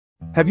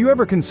Have you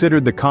ever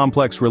considered the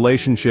complex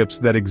relationships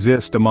that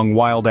exist among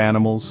wild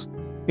animals?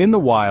 In the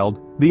wild,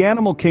 the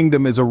animal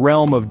kingdom is a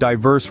realm of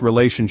diverse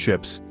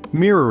relationships,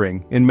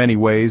 mirroring, in many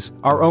ways,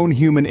 our own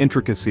human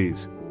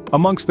intricacies.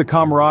 Amongst the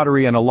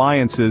camaraderie and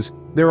alliances,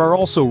 there are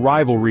also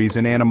rivalries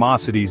and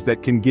animosities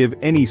that can give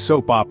any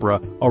soap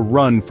opera a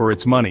run for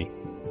its money.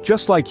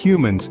 Just like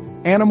humans,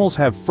 animals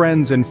have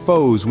friends and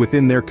foes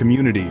within their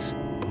communities.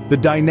 The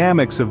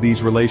dynamics of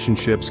these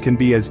relationships can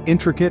be as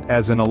intricate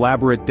as an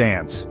elaborate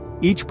dance,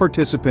 each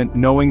participant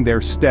knowing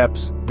their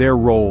steps, their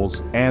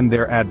roles, and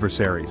their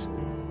adversaries.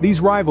 These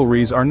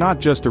rivalries are not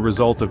just a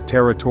result of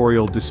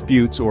territorial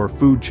disputes or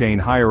food chain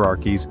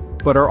hierarchies,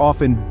 but are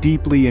often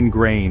deeply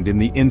ingrained in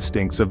the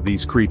instincts of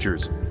these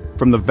creatures.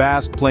 From the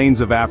vast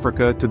plains of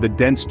Africa to the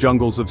dense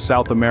jungles of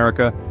South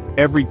America,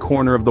 every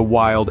corner of the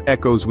wild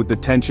echoes with the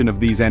tension of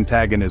these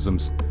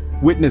antagonisms.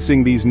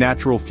 Witnessing these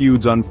natural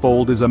feuds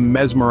unfold is a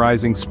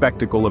mesmerizing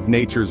spectacle of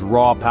nature's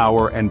raw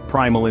power and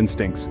primal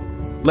instincts.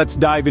 Let's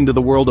dive into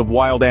the world of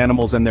wild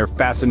animals and their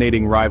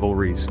fascinating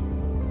rivalries.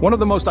 One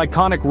of the most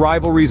iconic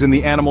rivalries in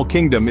the animal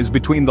kingdom is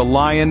between the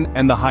lion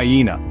and the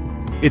hyena.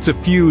 It's a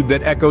feud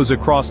that echoes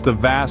across the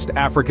vast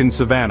African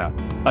savanna,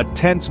 a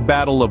tense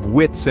battle of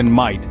wits and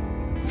might,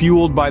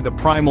 fueled by the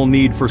primal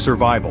need for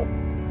survival.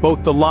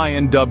 Both the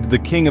lion, dubbed the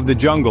king of the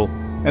jungle,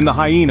 and the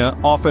hyena,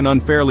 often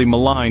unfairly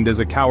maligned as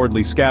a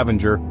cowardly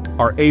scavenger,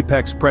 are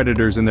apex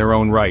predators in their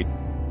own right.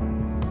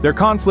 Their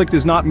conflict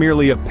is not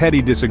merely a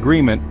petty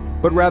disagreement,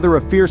 but rather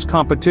a fierce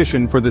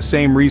competition for the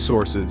same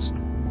resources: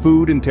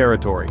 food and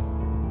territory.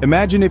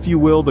 Imagine, if you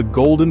will, the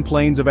golden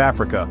plains of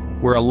Africa,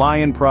 where a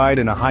lion pride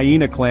and a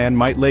hyena clan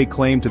might lay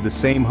claim to the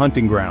same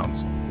hunting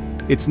grounds.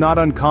 It's not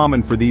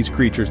uncommon for these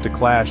creatures to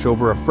clash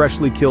over a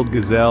freshly killed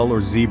gazelle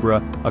or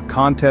zebra, a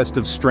contest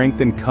of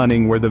strength and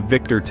cunning where the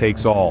victor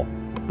takes all.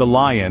 The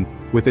lion,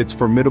 with its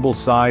formidable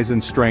size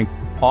and strength,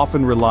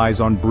 often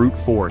relies on brute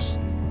force.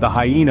 The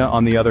hyena,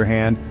 on the other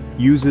hand,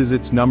 uses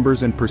its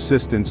numbers and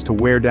persistence to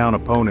wear down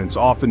opponents,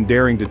 often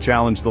daring to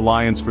challenge the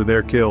lions for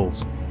their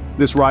kills.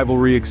 This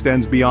rivalry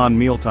extends beyond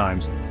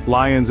mealtimes.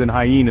 Lions and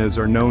hyenas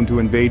are known to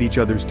invade each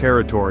other's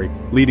territory,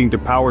 leading to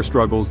power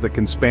struggles that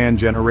can span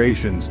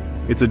generations.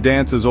 It's a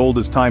dance as old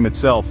as time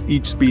itself,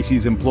 each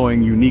species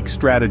employing unique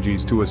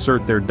strategies to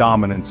assert their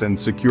dominance and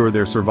secure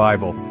their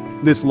survival.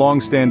 This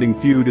long-standing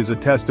feud is a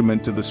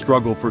testament to the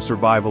struggle for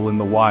survival in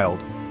the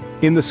wild.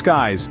 In the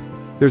skies,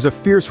 there's a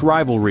fierce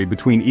rivalry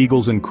between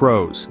eagles and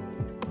crows.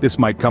 This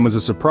might come as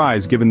a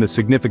surprise given the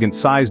significant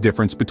size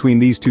difference between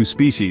these two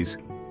species.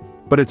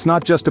 But it's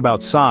not just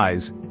about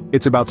size,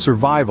 it's about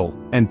survival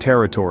and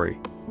territory.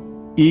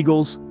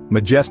 Eagles,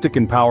 majestic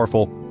and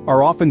powerful,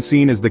 are often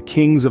seen as the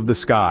kings of the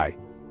sky.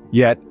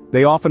 Yet,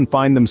 they often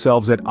find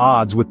themselves at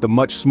odds with the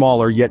much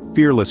smaller yet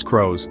fearless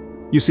crows.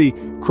 You see,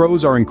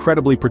 crows are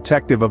incredibly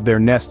protective of their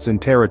nests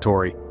and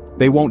territory.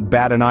 They won't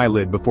bat an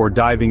eyelid before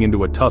diving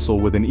into a tussle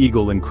with an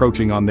eagle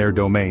encroaching on their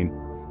domain.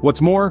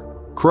 What's more,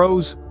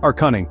 crows are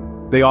cunning.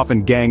 They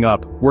often gang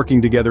up,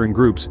 working together in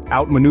groups,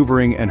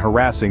 outmaneuvering and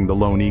harassing the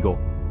lone eagle.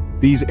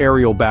 These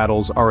aerial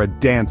battles are a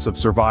dance of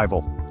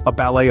survival, a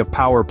ballet of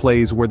power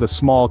plays where the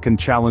small can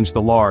challenge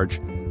the large,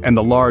 and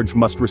the large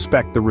must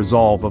respect the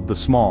resolve of the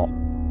small.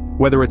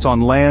 Whether it's on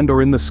land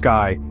or in the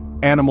sky,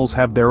 animals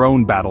have their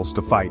own battles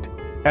to fight.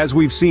 As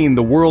we've seen,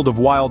 the world of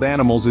wild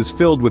animals is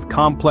filled with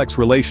complex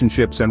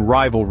relationships and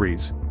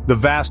rivalries. The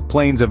vast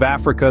plains of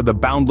Africa, the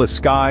boundless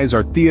skies,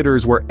 are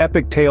theaters where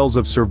epic tales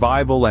of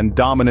survival and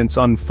dominance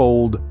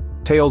unfold.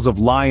 Tales of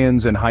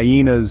lions and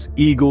hyenas,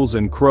 eagles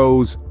and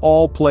crows,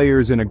 all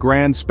players in a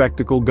grand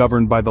spectacle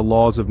governed by the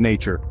laws of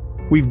nature.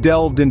 We've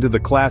delved into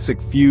the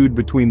classic feud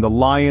between the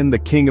lion, the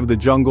king of the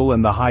jungle,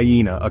 and the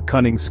hyena, a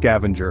cunning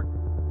scavenger.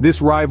 This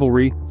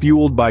rivalry,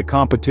 fueled by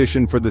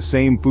competition for the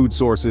same food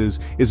sources,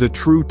 is a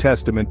true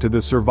testament to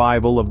the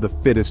survival of the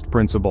fittest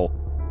principle.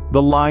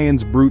 The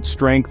lion's brute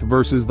strength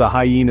versus the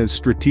hyena's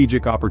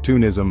strategic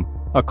opportunism,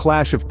 a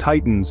clash of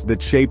titans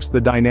that shapes the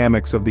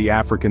dynamics of the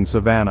African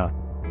savanna.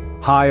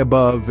 High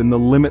above, in the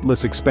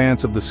limitless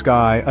expanse of the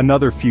sky,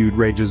 another feud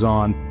rages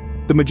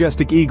on. The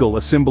majestic eagle,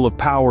 a symbol of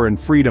power and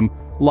freedom,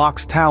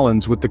 locks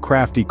talons with the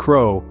crafty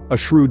crow, a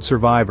shrewd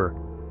survivor.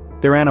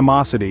 Their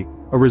animosity,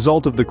 a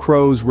result of the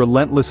crow's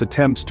relentless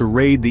attempts to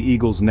raid the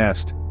eagle's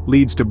nest,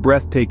 leads to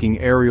breathtaking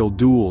aerial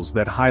duels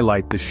that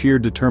highlight the sheer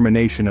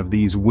determination of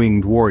these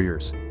winged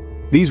warriors.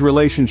 These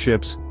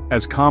relationships,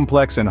 as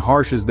complex and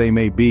harsh as they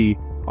may be,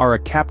 are a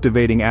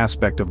captivating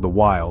aspect of the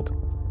wild.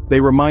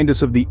 They remind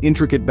us of the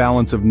intricate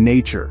balance of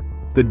nature,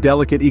 the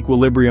delicate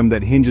equilibrium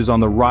that hinges on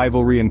the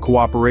rivalry and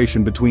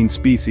cooperation between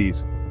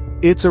species.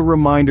 It's a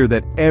reminder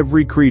that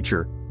every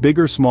creature, big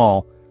or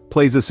small,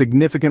 plays a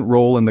significant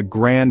role in the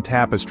grand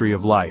tapestry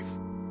of life.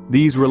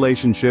 These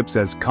relationships,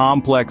 as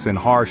complex and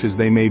harsh as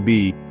they may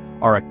be,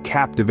 are a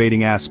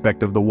captivating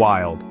aspect of the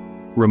wild,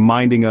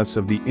 reminding us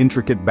of the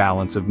intricate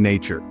balance of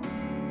nature.